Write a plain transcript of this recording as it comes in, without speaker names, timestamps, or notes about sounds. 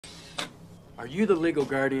Are you the legal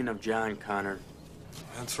guardian of John Connor?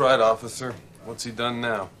 That's right, officer. What's he done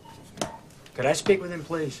now? Could I speak with him,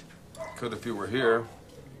 please? Could if he were here.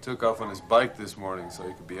 He took off on his bike this morning, so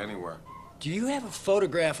he could be anywhere. Do you have a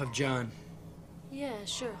photograph of John? Yeah,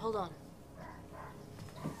 sure. Hold on.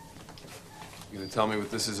 You gonna tell me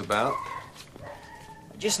what this is about?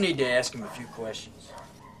 I just need to ask him a few questions.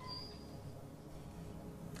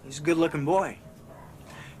 He's a good-looking boy.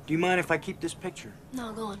 Do you mind if I keep this picture?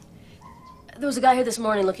 No, go on. There was a guy here this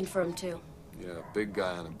morning looking for him, too. Yeah, big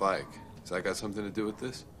guy on a bike. Has that got something to do with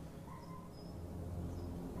this?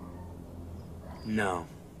 No.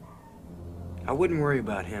 I wouldn't worry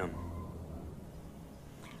about him.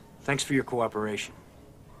 Thanks for your cooperation.